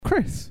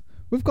Chris,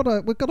 we've got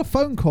a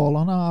phone call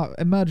on our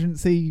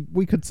emergency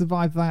We Could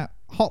Survive That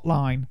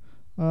hotline.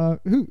 Who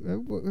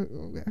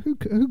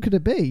could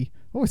it be?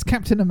 Oh, it's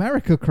Captain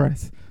America,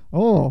 Chris.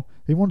 Oh,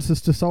 he wants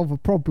us to solve a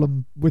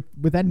problem with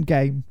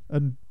Endgame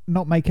and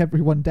not make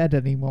everyone dead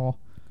anymore.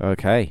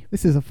 Okay.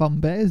 This is a fun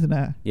bit, isn't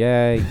it?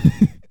 Yay.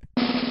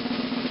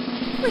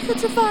 We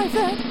could survive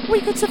that. We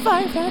could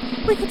survive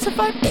that. We could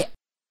survive it.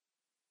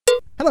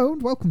 Hello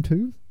and welcome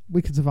to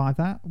We Could Survive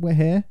That. We're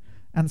here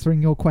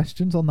answering your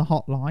questions on the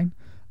hotline.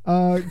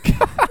 I'm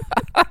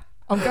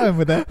going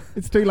with it.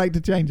 It's too late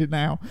to change it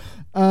now.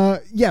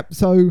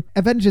 So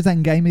Avengers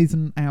Endgame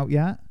isn't out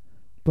yet,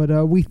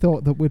 but we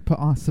thought that we'd put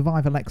our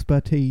survival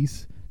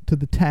expertise to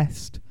the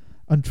test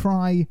and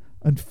try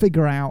and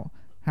figure out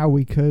how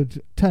we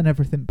could turn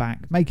everything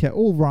back, make it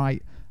all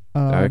right,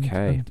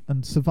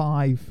 and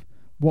survive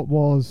what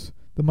was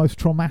the most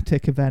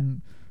traumatic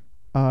event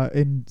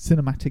in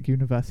cinematic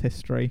universe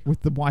history,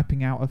 with the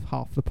wiping out of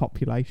half the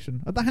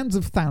population at the hands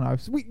of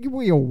Thanos.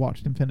 We all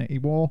watched Infinity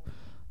War,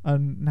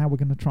 and now we're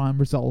going to try and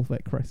resolve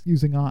it, Chris,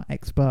 using our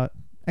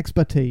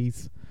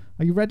expertise.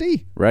 Are you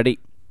ready? Ready.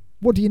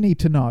 What do you need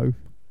to know?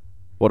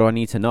 What do I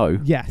need to know?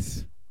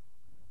 Yes.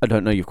 I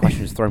don't know. Your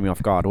questions throw me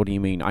off guard. What do you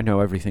mean? I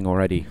know everything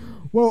already.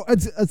 Well,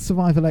 as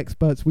survival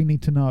experts, we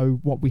need to know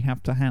what we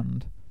have to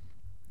hand.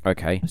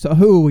 Okay. So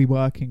who are we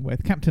working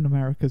with? Captain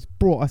America's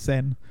brought us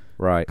in.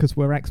 Right. Because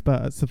we're expert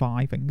at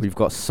surviving. We've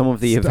got some of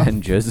the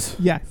Avengers.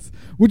 Yes.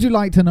 Would you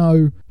like to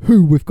know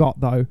who we've got,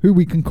 though? Who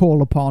we can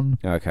call upon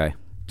Okay.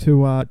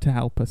 to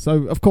help us?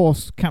 So, of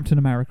course, Captain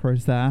America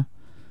is there.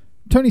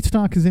 Tony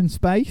Stark is in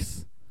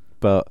space.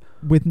 But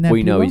with Nebula.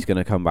 We know he's going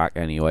to come back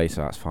anyway, so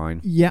that's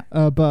fine. Yeah,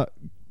 but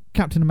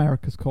Captain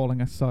America's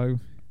calling us, so...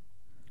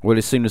 Well,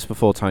 as soon as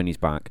before Tony's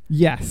back.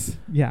 Yes.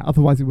 Yeah,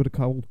 otherwise he would have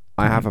called.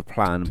 I have a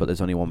plan, but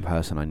there's only one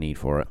person I need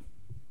for it.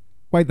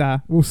 Wait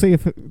there. We'll see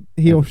if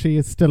he or she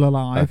is still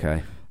alive.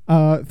 Okay.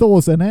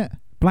 Thor's in it.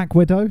 Black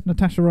Widow,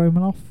 Natasha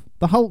Romanoff.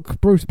 The Hulk,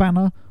 Bruce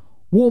Banner.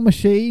 War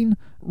Machine,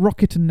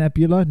 Rocket and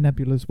Nebula.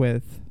 Nebula's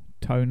with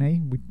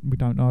Tony. We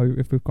don't know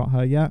if we've got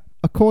her yet.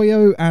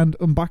 Okoye and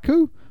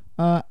M'Baku.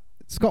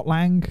 Scott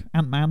Lang,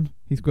 Ant-Man.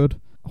 He's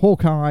good.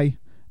 Hawkeye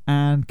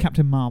and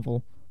Captain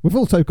Marvel. We've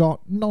also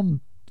got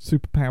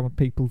non-superpowered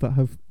people that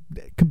have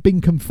been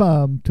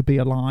confirmed to be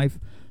alive.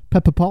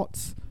 Pepper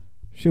Potts.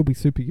 She'll be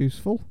super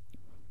useful.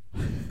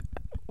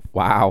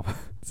 Wow.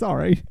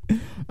 Sorry.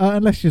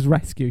 Unless she's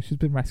rescue. She's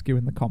been rescued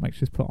in the comics.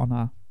 She's put on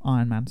a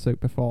Iron Man suit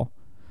before.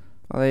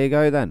 Oh, there you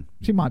go then.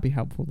 She might be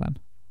helpful then.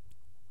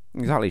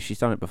 Exactly. She's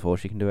done it before.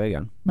 She can do it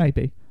again.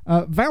 Maybe.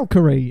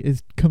 Valkyrie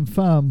is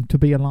confirmed to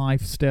be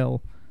alive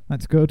still.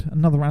 That's good.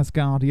 Another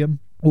Asgardian.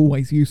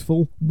 Always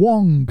useful.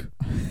 Wong.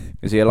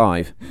 Is he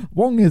alive?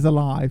 Wong is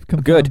alive.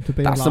 Confirmed Good. To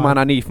be That's alive. the man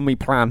I need for me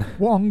plan.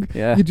 Wong.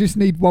 Yeah. You just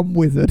need one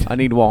wizard. I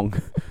need Wong.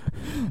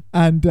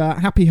 And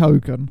Happy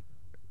Hogan.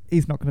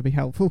 He's not going to be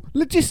helpful.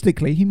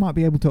 Logistically, he might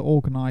be able to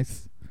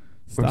organise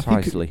stuff.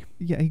 Precisely.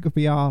 He could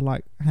be our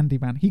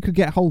handyman. He could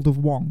get hold of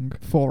Wong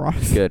for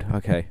us. Good.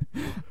 Okay.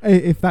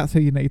 If that's who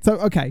you need. So,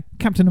 okay,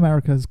 Captain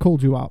America has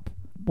called you up.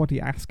 What do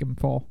you ask him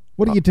for?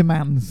 What are your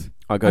demands?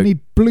 I need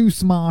blue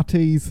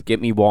Smarties.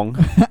 Get me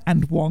Wong.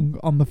 And Wong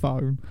on the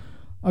phone.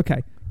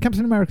 Okay.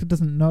 Captain America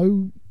doesn't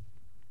know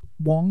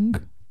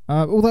Wong,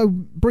 although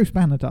Bruce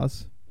Banner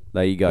does.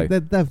 There you go.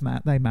 They've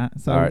met. They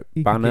met. So all right,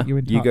 he Banner, can get you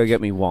in touch. You go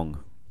get me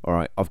Wong. All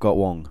right, I've got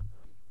Wong.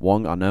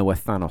 Wong, I know where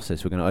Thanos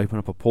is. We're going to open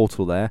up a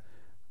portal there,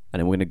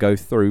 and then we're going to go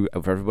through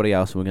with everybody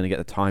else, and we're going to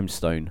get the Time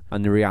Stone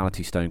and the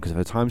Reality Stone, because if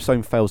the Time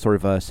Stone fails to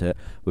reverse it,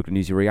 we're going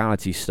to use the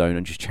Reality Stone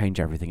and just change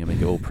everything and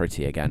make it all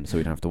pretty again, so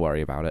we don't have to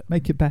worry about it.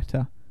 Make it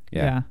better.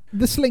 Yeah.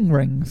 The sling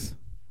rings.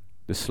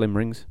 The Slim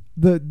Rings?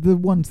 The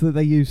ones that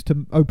they use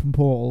to open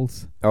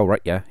portals. Oh,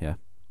 right, yeah.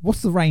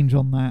 What's the range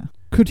on that?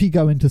 Could he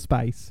go into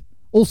space?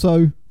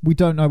 Also, we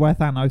don't know where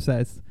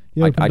Thanos is.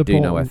 I do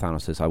know where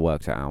Thanos is. I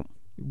worked it out.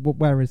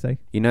 Where is he?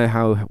 You know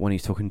how when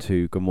he's talking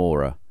to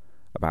Gamora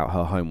about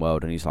her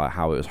homeworld and he's like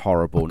how it was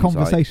horrible. A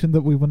conversation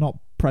that we were not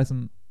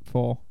present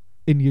for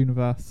in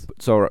universe.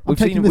 So we've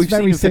seen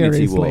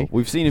Infinity War.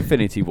 We've seen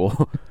Infinity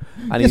War.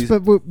 And yes,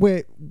 but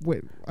we're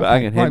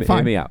hang on,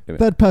 hear me out.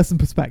 Third person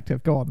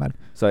perspective. Go on then.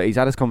 So he's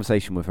had this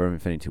conversation with her in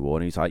Infinity War,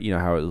 and he's like, you know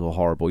how it was all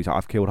horrible. He's like,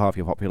 I've killed half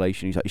your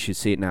population. He's like, you should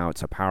see it now.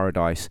 It's a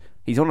paradise.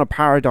 He's on a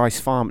paradise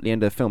farm at the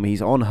end of the film.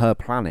 He's on her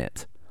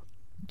planet.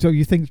 So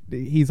you think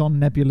he's on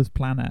Nebula's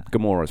planet?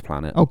 Gamora's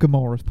planet. Oh,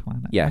 Gamora's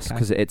planet. Yes,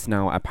 because it's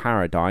now a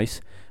paradise,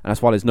 and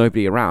that's why there's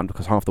nobody around,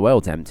 because half the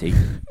world's empty.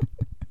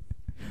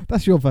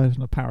 That's your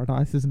version of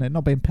paradise, isn't it?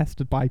 Not being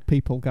pestered by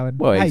people going,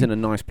 well, hey, he's in a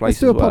nice place let's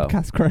do as well. a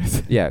podcast,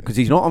 Chris. Yeah, because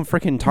he's not on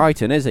freaking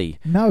Titan, is he?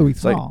 No,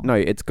 he's not. No,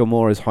 it's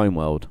Gamora's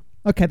homeworld.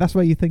 Okay, that's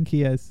where you think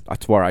he is.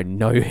 That's where I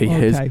know he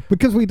is. Okay,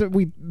 because we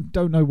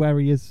don't know where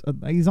he is.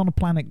 He's on a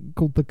planet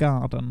called the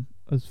Garden,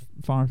 as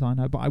far as I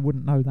know, but I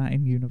wouldn't know that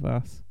in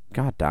universe.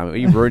 God damn it, what are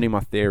you ruining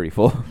my theory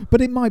for? But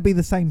it might be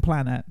the same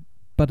planet.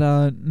 But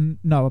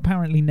no,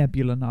 apparently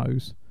Nebula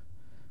knows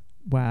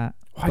where.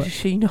 Why does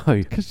she know?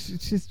 Because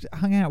she's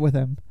hung out with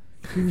him.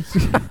 They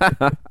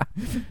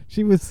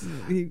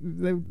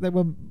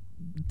were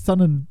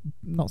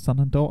not son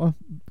and daughter,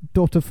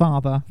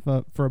 daughter-father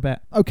for a bit.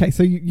 Okay,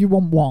 so you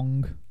want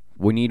Wong.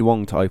 We need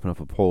Wong to open up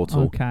a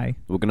portal. Okay.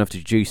 We're going to have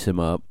to juice him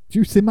up.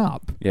 Juice him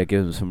up? Yeah,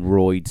 give him some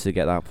roids to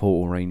get that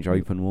portal range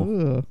open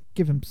more. Ugh.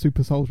 Give him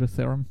super soldier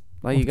serum.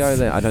 There you go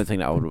then. I don't think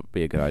that would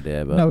be a good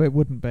idea, but... No, it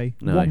wouldn't be.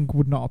 No. Wong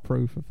would not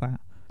approve of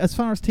that. As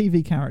far as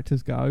TV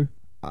characters go,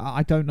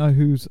 I don't know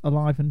who's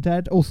alive and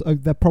dead. Also,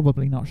 they're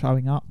probably not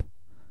showing up.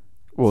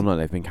 Well, no,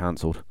 they've been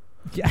cancelled.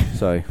 Yeah.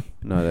 So,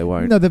 no, they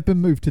won't. No, they've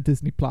been moved to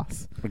Disney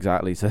Plus.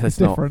 Exactly, so It's it's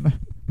not... different.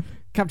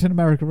 Captain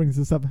America rings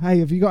us up. Hey,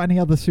 have you got any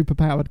other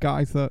superpowered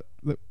guys that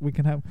we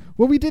can help?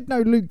 Well, we did know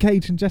Luke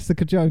Cage and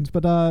Jessica Jones,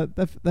 but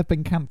they've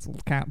been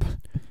cancelled, Cap.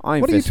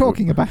 What are you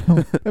talking about?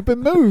 They've been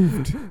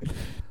moved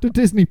to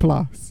Disney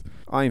Plus.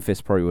 Iron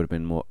Fist probably would have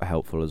been more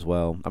helpful as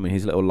well. I mean,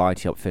 his little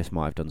lighty up fist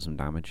might have done some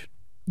damage.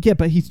 Yeah,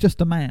 but he's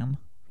just a man.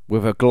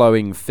 With a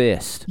glowing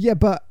fist. Yeah,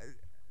 but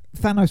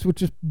Thanos would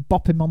just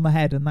bop him on the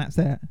head and that's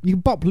it. You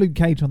bop Luke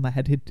Cage on the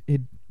head,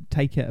 he'd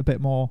take it a bit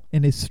more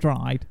in his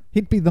stride.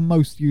 He'd be the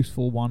most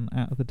useful one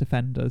out of the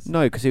defenders.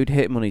 No, because he would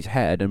hit him on his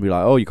head and be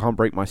like, oh, you can't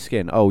break my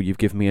skin. Oh, you've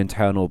given me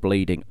internal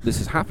bleeding. This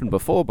has happened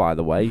before, by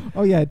the way.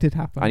 Oh, yeah, it did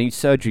happen. I need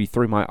surgery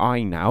through my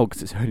eye now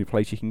because it's the only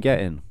place you can get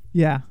in.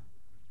 Yeah.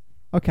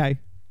 Okay.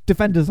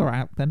 Defenders are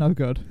out. They're no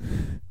good.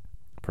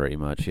 Pretty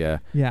much, yeah.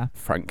 Yeah.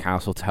 Frank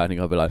Castle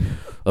turning up, be like,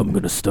 I'm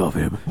going to stop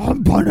him.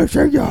 I'm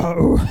punishing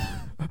you.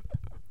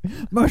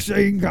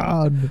 Machine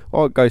gun.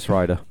 Or Ghost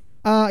Rider.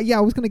 Yeah,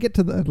 I was going to get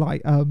to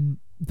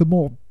the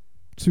more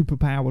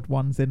superpowered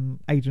ones in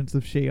Agents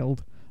of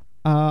S.H.I.E.L.D.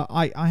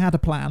 I had a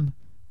plan.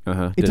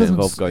 Uh-huh. It Did it doesn't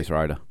involve Ghost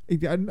Rider?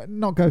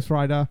 Not Ghost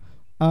Rider.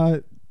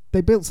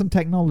 They built some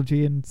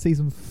technology in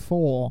season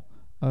 4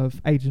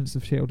 of Agents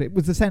of S.H.I.E.L.D. It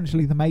was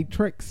essentially the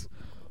Matrix.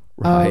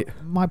 Right.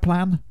 My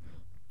plan,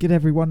 get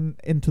everyone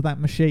into that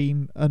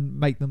machine and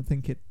make them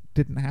think it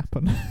didn't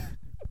happen.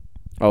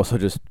 Oh, so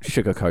just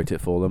sugarcoat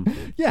it for them.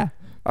 Yeah.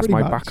 That's pretty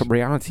my much. backup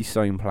reality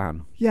stone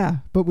plan. Yeah,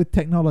 but with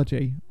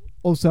technology.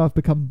 Also, I've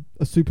become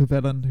a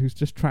supervillain who's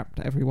just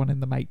trapped everyone in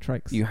the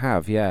Matrix. You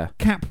have, yeah.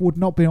 Cap would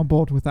not be on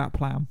board with that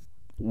plan.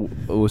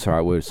 Also, I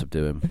would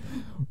subdue him.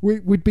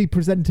 We'd be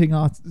presenting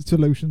our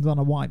solutions on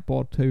a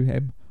whiteboard to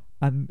him,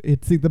 and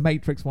he'd see the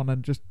Matrix one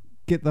and just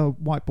get the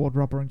whiteboard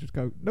rubber and just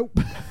go, nope.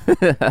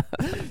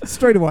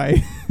 Straight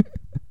away.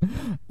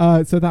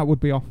 So that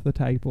would be off the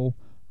table.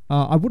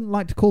 I wouldn't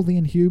like to call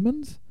the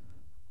Inhumans,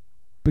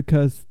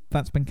 because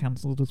that's been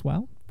cancelled as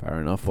well.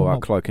 Fair enough. What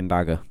about Cloak and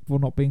Dagger? For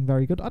not being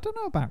very good. I don't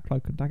know about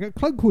Cloak and Dagger.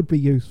 Cloak would be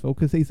useful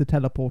because he's a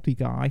teleporty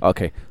guy.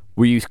 Okay,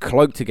 we use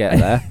Cloak to get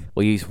there.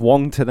 We use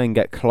Wong to then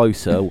get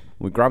closer.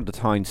 We grab the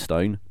Time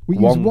Stone. We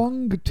use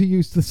Wong to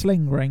use the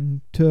sling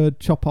ring to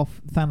chop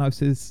off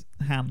Thanos'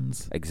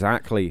 hands.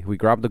 Exactly. We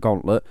grab the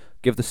gauntlet,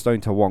 give the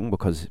stone to Wong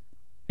because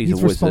he's a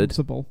wizard.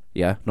 Responsible.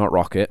 Yeah, not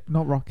Rocket.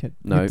 Not Rocket.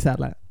 No. You'd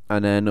sell it.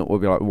 And then we'll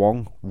be like,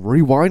 Wong,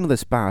 rewind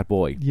this bad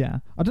boy. Yeah.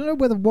 I don't know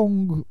whether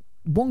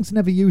Wong's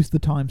never used the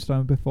Time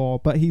Stone before,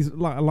 but he's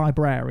like a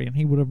librarian.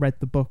 He would have read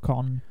the book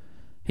on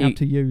how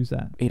to use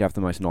it. He'd have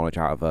the most knowledge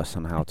out of us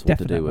on what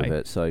to do with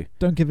it. So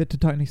don't give it to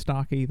Tony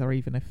Stark either,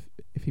 even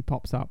if he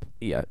pops up.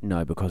 Yeah,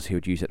 no, because he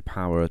would use it to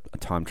power a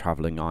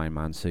time-travelling Iron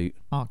Man suit.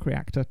 Arc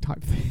reactor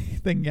type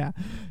thing, yeah.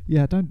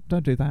 Yeah, don't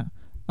do that.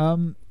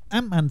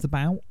 Ant-Man's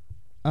about.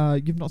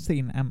 You've not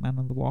seen Ant-Man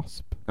and the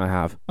Wasp? I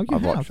have. Oh, you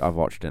have? I've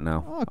watched it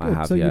now. Oh, good. I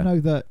have, so yeah. you know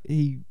that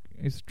he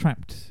is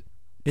trapped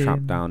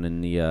down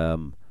in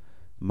the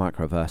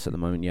microverse at the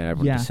moment. Yeah,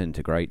 everyone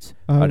disintegrates.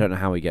 I don't know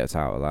how he gets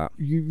out of that.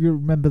 You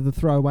remember the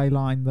throwaway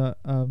line that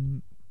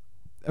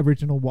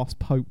original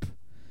Wasp Hope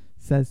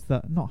says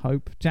that... Not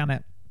Hope,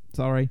 Janet,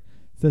 sorry.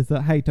 Says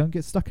that, hey, don't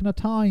get stuck in a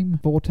time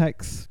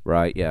vortex.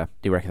 Right, yeah.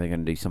 Do you reckon they're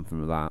going to do something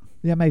with that?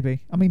 Yeah,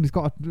 maybe. I mean, he's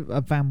got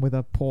a van with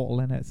a portal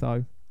in it,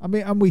 so... I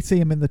mean, and we see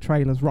him in the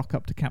trailers rock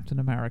up to Captain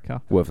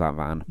America. With that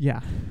van. Yeah.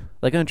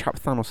 They're going to trap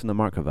Thanos in the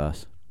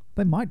microverse.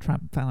 They might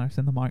trap Thanos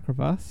in the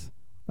microverse.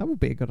 That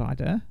would be a good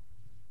idea.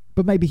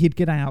 But maybe he'd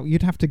get out.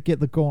 You'd have to get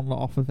the gauntlet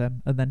off of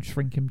him and then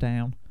shrink him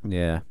down.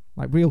 Yeah.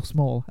 Like real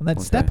small. And then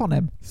step on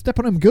him. Step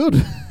on him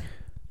good.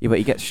 Yeah, but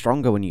you get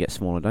stronger when you get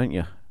smaller, don't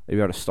you? He'd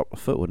be able to stop the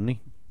foot, wouldn't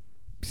he?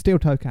 Steel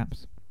toe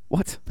caps.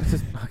 What?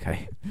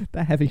 Okay.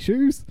 They're heavy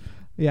shoes.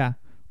 Yeah.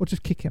 Or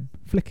just kick him.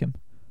 Flick him.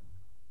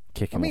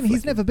 Kick him. I mean,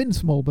 he's never been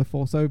small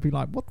before, so he'd be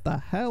like, what the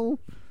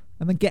hell?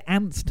 And then get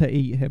ants to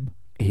eat him.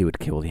 He would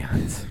kill the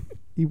ants.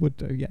 He would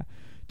do, yeah.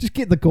 Just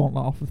get the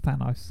gauntlet off of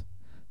Thanos.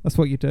 That's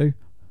what you do.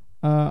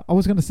 I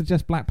was going to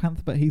suggest Black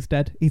Panther, but he's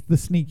dead. He's the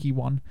sneaky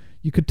one.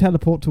 You could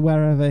teleport to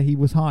wherever he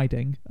was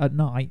hiding at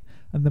night,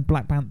 and then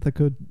Black Panther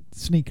could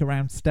sneak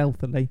around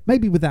stealthily.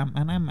 Maybe with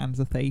Ant-Man. Ant-Man's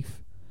a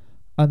thief.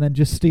 And then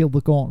just steal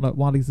the gauntlet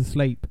while he's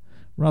asleep,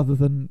 rather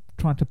than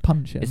trying to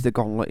punch him. Is the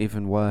gauntlet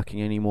even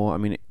working anymore? I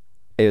mean,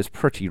 it was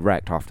pretty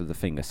wrecked after the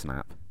finger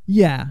snap.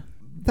 Yeah.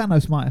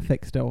 Thanos might have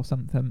fixed it or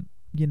something.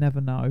 You never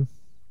know.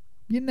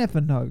 You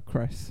never know,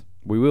 Chris.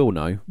 We will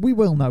know. We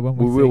will know when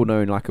we will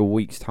know in like a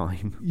week's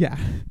time. Yeah.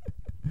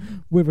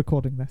 We're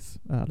recording this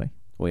early.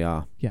 We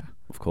are. Yeah.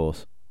 Of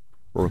course.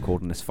 We're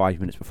recording this 5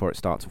 minutes before it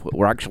starts.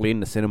 We're actually in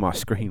the cinema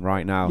screen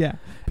right now. Yeah.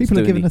 People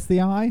are giving us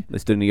the eye.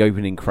 It's doing the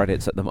opening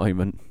credits at the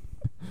moment.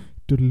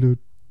 No,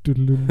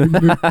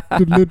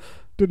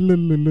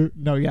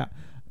 yeah.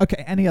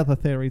 Okay, any other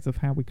theories of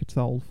how we could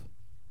solve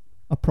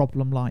a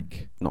problem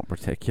like Not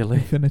particularly.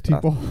 Infinity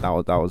War?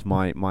 That was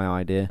my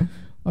idea.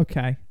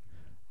 Okay.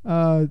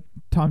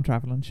 Time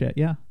travel and shit,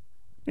 yeah.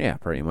 Yeah,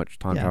 pretty much.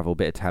 Time travel,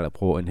 bit of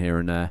teleporting here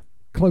and there.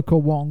 Cloak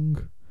or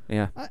Wong.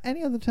 Yeah.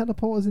 Any other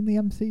teleporters in the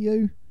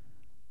MCU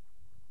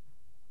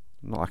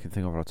Not I can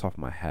think of off the top of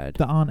my head.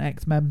 that aren't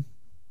X-Men?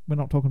 We're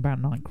not talking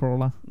about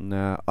Nightcrawler.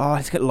 No. Oh,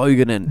 let's get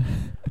Logan in.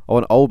 I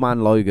want Old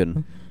Man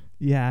Logan.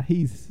 Yeah,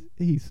 he's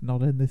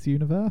not in this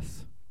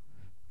universe.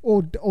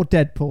 Or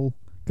Deadpool,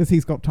 because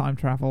he's got time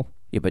travel.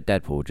 Yeah, but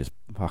Deadpool would just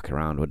fuck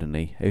around, wouldn't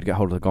he? He'd get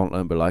hold of the gauntlet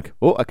and be like,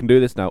 oh, I can do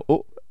this now.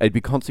 Oh, he'd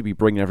be constantly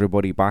bringing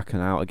everybody back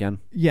and out again.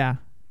 Yeah.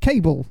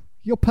 Cable,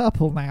 you're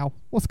purple now.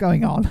 What's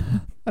going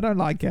on? I don't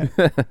like it.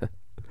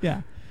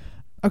 Yeah.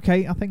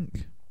 Okay, I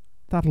think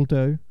that'll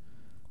do.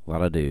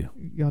 That'll do.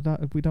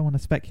 We don't want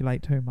to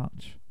speculate too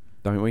much.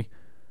 Don't we?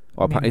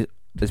 Well,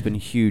 there's been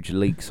huge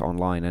leaks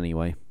online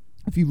anyway.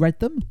 Have you read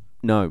them?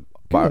 No,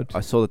 but Good. I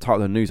saw the title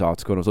of the news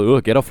article and I was like,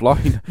 oh, get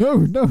offline.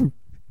 No.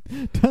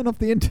 Turn off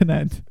the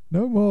internet.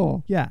 No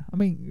more. Yeah, I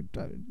mean,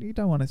 you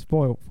don't want it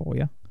spoiled for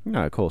you.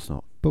 No, of course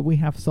not. But we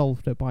have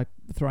solved it by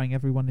throwing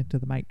everyone into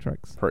the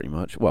Matrix. Pretty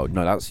much. Well,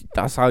 no,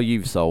 that's how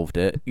you've solved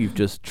it. You've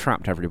just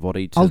trapped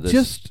everybody to I'll this.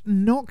 just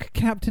knock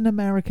Captain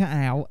America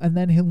out, and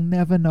then he'll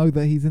never know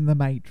that he's in the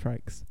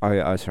Matrix. Oh,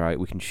 yeah, that's right.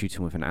 We can shoot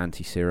him with an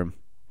anti-serum.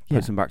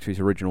 Puts him back to his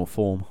original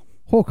form.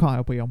 Hawkeye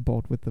will be on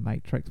board with the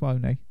Matrix,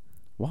 won't he?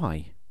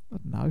 Why? I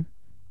don't know.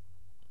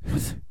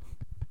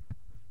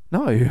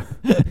 No.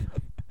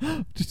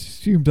 Just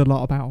assumed a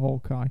lot about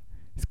Hawkeye.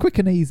 It's quick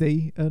and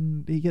easy,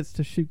 and he gets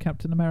to shoot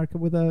Captain America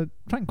with a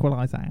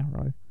tranquilizer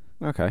arrow.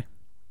 Okay.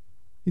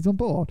 He's on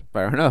board.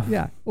 Fair enough.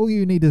 Yeah. All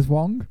you need is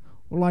Wong.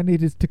 All I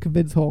need is to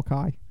convince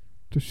Hawkeye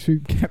to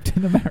shoot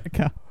Captain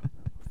America.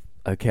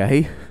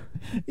 Okay.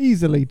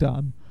 Easily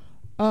done.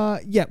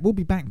 Yeah, we'll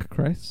be back,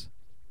 Chris,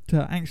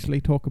 to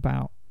actually talk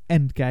about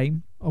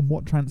Endgame and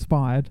what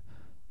transpired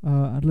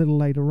a little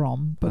later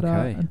on. But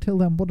Okay. Until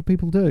then, what do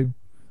people do?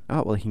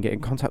 Oh, well, you can get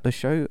in contact with the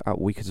show at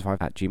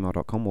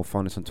wecouldsurvive@gmail.com or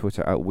find us on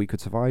Twitter at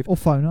wecouldsurvive. Or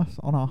phone us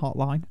on our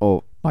hotline,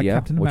 Or, like yeah,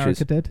 Captain which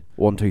America is did.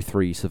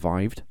 123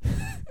 survived.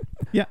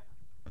 Yeah.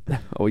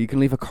 Or you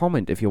can leave a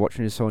comment if you're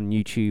watching this on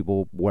YouTube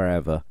or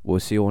wherever. We'll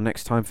see you all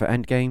next time for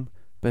Endgame.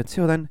 But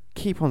until then,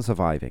 keep on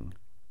surviving.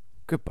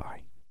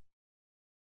 Goodbye.